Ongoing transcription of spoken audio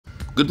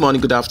Good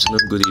morning, good afternoon,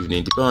 good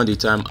evening, depending on the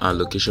time and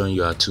location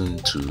you are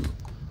tuned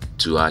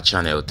to our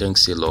channel.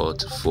 Thanks a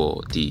lot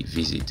for the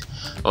visit.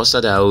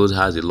 Ustaz Dawood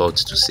has a lot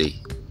to say.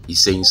 He's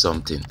saying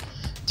something.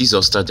 This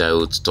Ustaz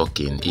Dawood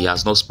talking. He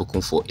has not spoken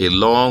for a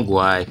long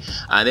while,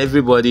 and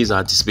everybody is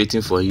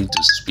anticipating for him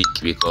to speak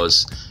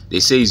because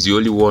they say he's the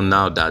only one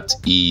now that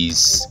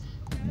is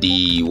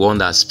the one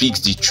that speaks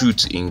the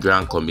truth in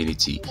Grant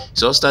community.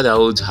 So Ustaz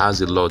Dawood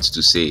has a lot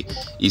to say.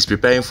 He's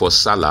preparing for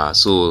Salah,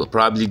 so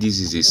probably this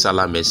is a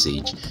Salah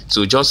message.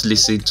 So just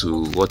listen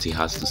to what he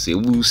has to say.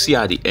 We'll see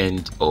at the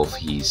end of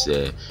his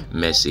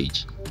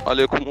message.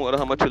 Alaikum wa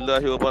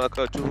rahmatullahi wa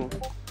barakatuh.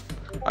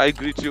 I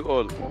greet you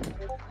all,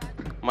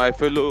 my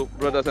fellow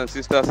brothers and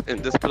sisters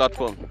in this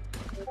platform.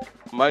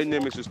 My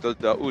name is Ustaz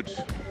Dawood.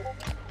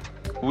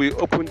 We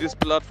open this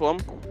platform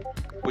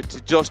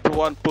with just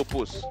one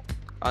purpose,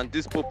 and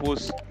this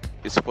purpose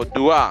is for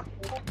dua,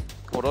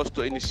 for us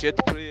to initiate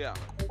prayers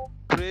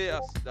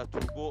that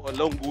will go a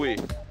long way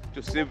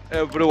to save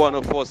every one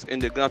of us in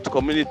the Grant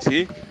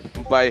community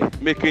by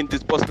making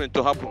disbursement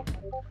to happen.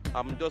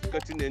 I'm just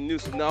getting the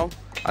news now,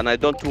 and I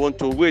don't want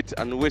to wait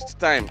and waste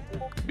time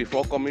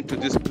before coming to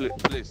this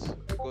place,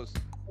 because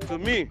to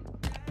me,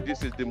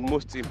 this is the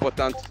most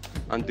important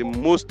and the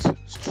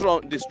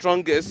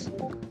strongest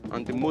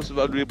and the most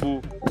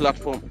valuable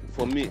platform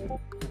for me.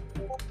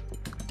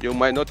 You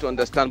might not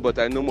understand, but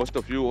I know most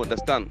of you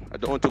understand. I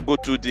don't want to go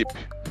too deep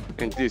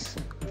in this.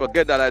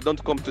 Forget that I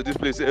don't come to this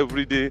place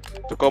every day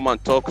to come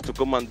and talk, to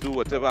come and do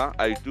whatever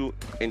I do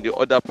in the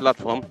other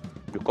platform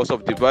because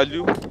of the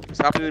value. It's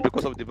happening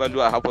because of the value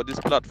I have for this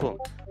platform.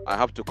 I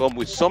have to come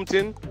with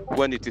something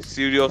when it is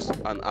serious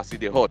and as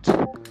it is hot.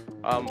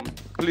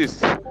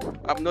 Please,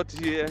 I'm not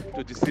here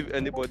to deceive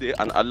anybody,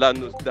 and Allah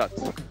knows that.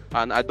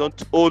 And I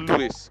don't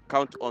always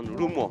count on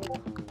rumor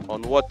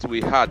on what we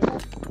had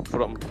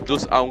from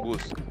those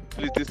angles.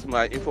 Please, this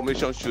my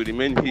information should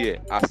remain here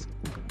as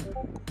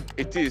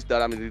it is,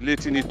 that I'm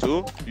relating it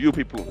to you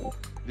people.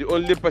 The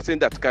only person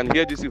that can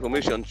hear this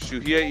information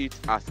should hear it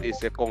as a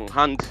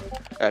second-hand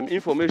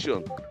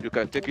information. You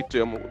can take it to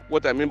your,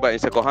 what I mean by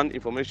second-hand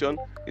information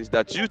is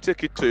that you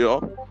take it to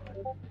your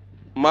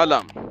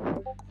malam,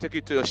 take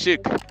it to your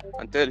sheikh,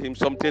 and tell him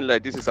something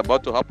like this is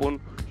about to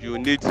happen. You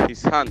need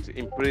his hand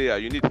in prayer.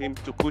 You need him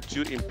to put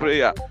you in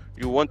prayer.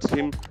 You want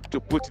him to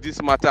put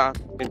this matter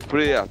in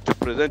prayer, to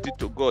present it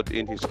to God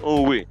in his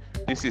own way.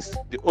 This is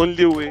the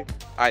only way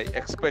I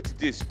expect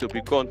this to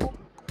be gone,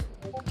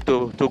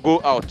 to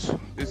go out.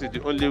 This is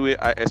the only way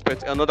I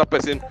expect another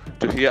person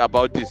to hear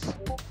about this,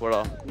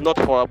 not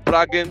for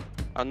bragging,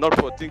 and not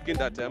for thinking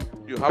that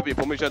you have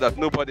information that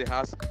nobody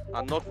has,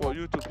 and not for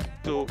you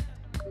to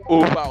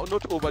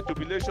over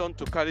jubilation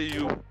to carry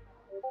you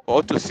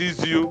or to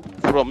seize you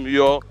from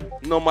your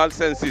normal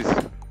senses.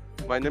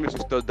 My name is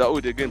Ustaz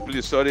Dawood again.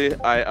 Please, sorry,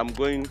 I am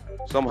going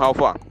somehow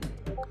far.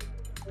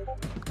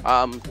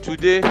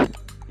 Today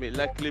may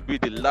likely be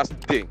the last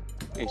day,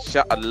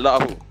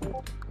 inshallah.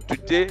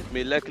 Today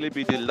may likely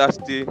be the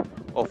last day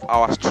of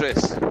our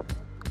stress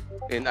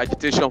in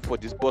agitation for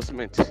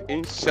disbursement,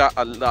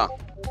 inshallah.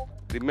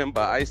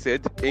 Remember, I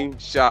said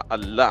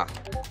inshallah.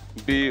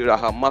 Bi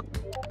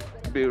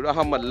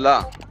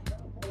rahamallah.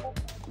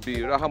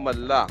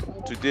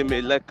 Today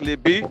may likely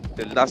be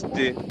the last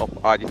day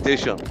of our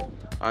agitation,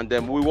 and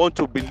then we want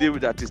to believe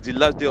that it's the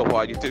last day of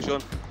our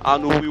agitation,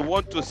 and we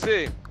want to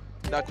say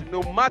that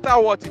no matter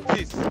what it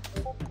is,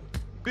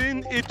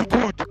 being it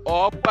good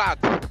or bad,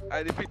 I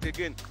repeat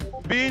again,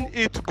 being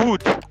it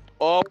good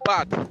or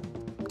bad,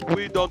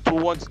 we don't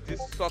want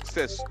this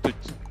success to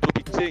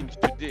be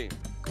changed today.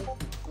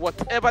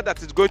 Whatever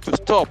that is going to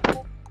stop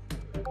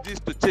this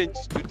to change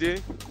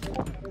today,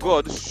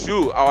 God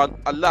should, our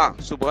Allah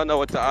subhanahu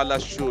wa ta'ala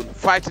should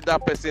fight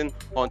that person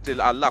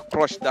until Allah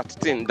crush that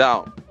thing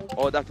down,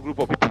 or that group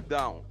of people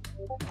down,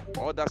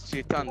 or that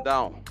shaitan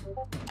down.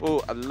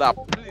 Oh Allah,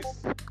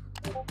 please,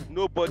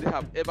 nobody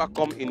have ever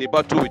come in a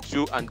battle with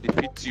you and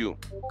defeat you.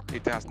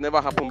 It has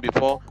never happened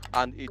before,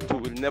 and it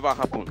will never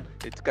happen.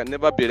 It can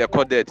never be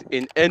recorded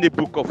in any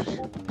book of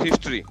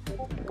history.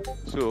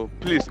 So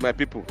please, my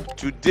people,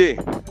 today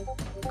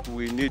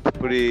we need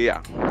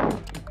prayer.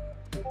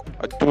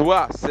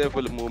 Dua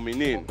sevil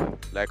mu'minin,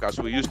 like as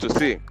we used to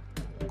say.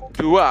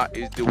 Dua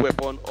is the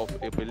weapon of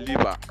a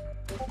believer.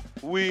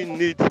 We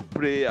need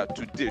prayer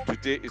today.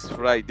 Today is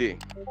Friday.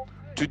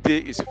 Today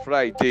is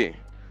Friday.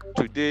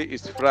 Today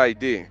is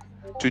Friday.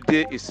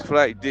 Today is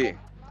Friday.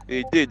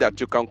 A day that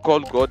you can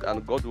call God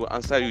and God will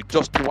answer you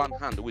just one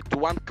hand with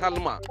one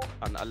kalma,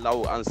 and Allah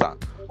will answer.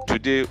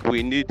 Today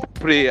we need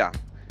prayer,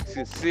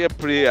 sincere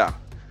prayer.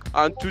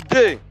 And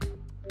today,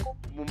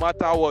 no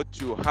matter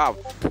what you have,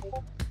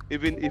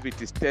 even if it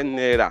is 10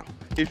 naira,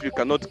 if you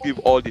cannot give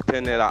all the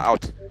 10 naira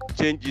out,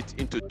 change it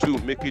into 2,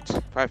 make it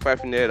 5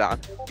 naira,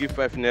 give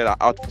 5 naira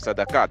out for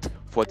sadakat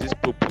for this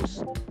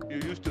purpose. You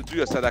used to do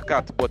your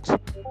sadakat, but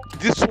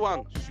this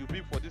one should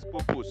be for this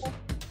purpose.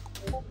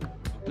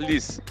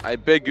 Please, I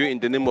beg you in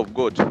the name of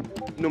God,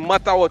 no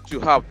matter what you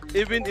have,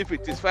 even if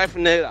it is 5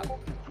 naira,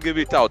 give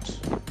it out.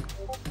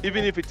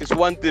 Even if it is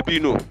 1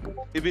 debino,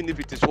 even if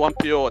it is 1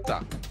 pure water,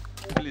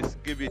 please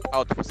give it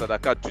out for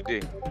sadaqah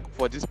today,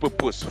 for this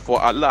purpose,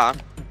 for Allah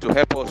to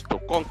help us to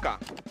conquer.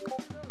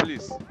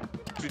 Please,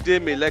 today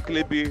may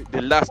likely be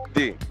the last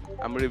day.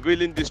 I'm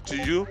revealing this to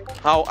you,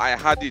 how I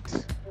had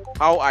it,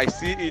 how I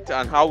see it,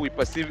 and how we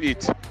perceive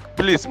it.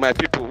 Please, my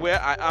people,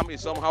 where I am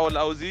is somehow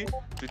lousy.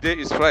 Today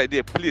is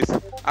Friday. Please,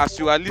 as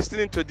you are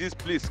listening to this,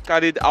 please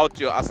carry out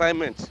your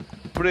assignment.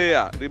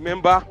 Prayer,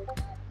 remember,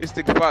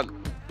 istighfar,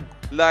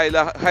 la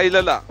ilaha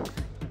illallah,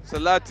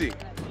 salati,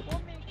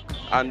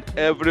 and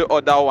every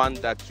other one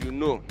that you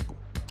know.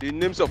 The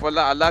names of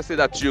Allah, Allah said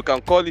that you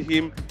can call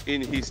him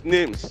in his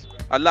names.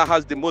 Allah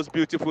has the most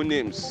beautiful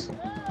names.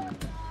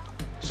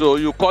 So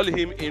you call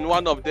him in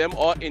one of them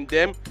or in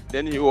them,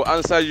 then he will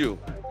answer you.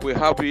 We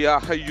have Ya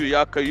Hayyu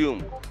Ya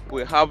Qayyum.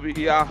 We have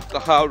Ya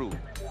Qaharu.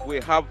 We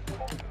have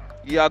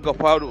Ya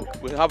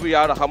Ghafaru. We have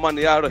Ya Rahman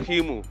Ya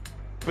Rahimu.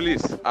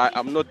 Please, I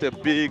am not a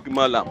big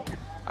malam.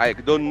 I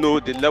don't know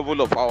the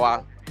level of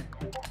our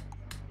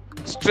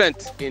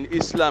strength in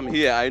Islam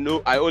here.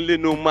 I only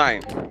know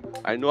mine.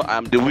 I know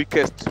I'm the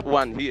weakest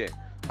one here.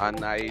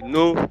 And I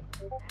know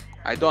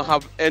I don't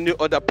have any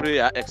other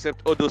prayer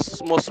except all those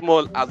small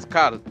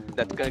azkar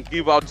that can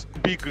give out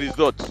big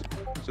results.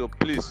 So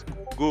please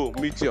go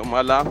meet your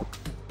mala.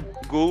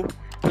 Go,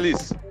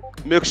 please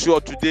make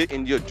sure today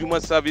in your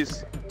Juma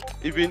service,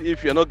 even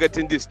if you're not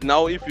getting this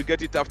now, if you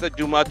get it after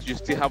Juma, you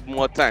still have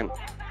more time.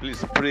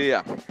 Please,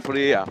 prayer,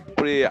 please,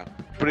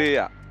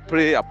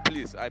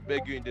 I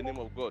beg you in the name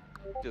of God.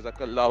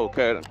 Jazakallahu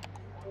khairan.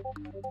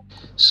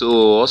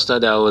 So Ustaz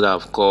Dawood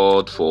have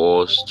called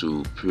for us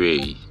to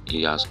pray.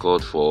 He has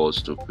called for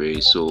us to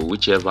pray. So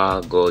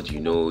whichever God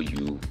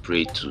you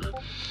pray to,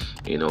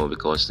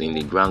 because in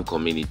the grand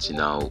community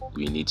now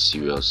we need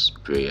serious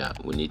prayer.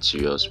 We need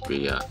serious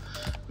prayer.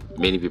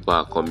 Many people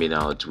are coming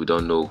out. We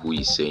don't know who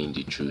is saying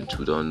the truth.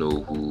 We don't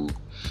know who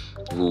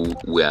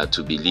we are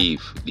to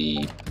believe.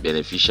 The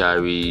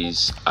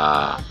beneficiaries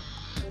are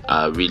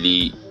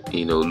really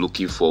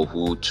looking for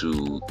who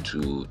to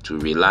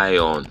rely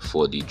on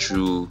for the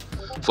truth.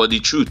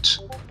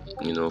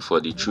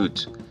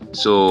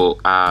 So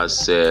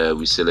as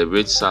we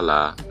celebrate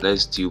Salah,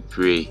 let's still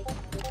pray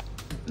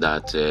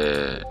that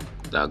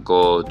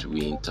God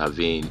will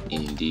intervene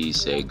in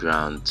this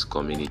grant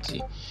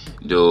community.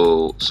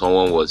 Though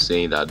someone was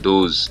saying that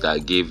those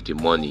that gave the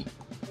money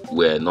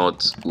were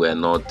not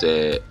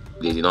they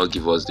did not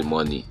give us the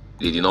money.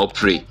 They did not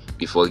pray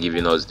before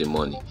giving us the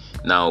money.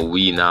 Now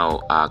we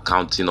are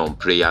counting on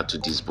prayer to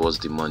disburse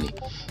the money.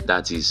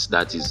 That is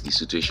the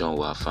situation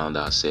we have found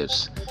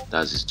ourselves.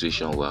 That's the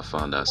situation we have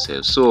found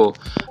ourselves. So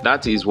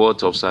that is what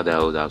Ustaz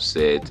Dawood have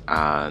said,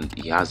 and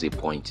he has a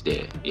point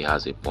there.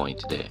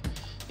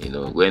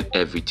 When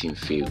everything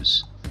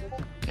fails,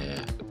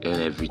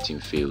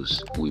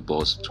 we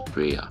burst to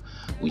prayer.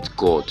 With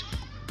God,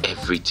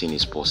 everything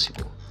is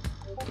possible.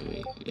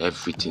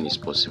 Everything is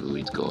possible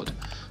with God.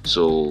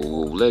 So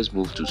let's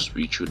move to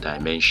spiritual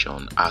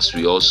dimension as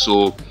we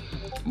also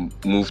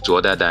move to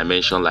other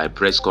dimension like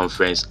press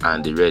conference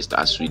and the rest.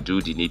 As we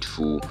do the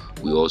needful,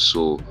 we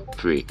also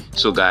pray.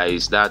 So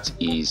guys, that's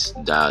the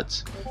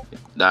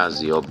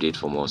update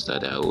from us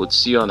that I would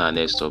see you on our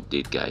next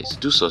update. Guys,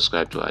 do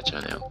subscribe to our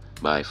channel.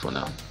 Bye for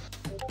now.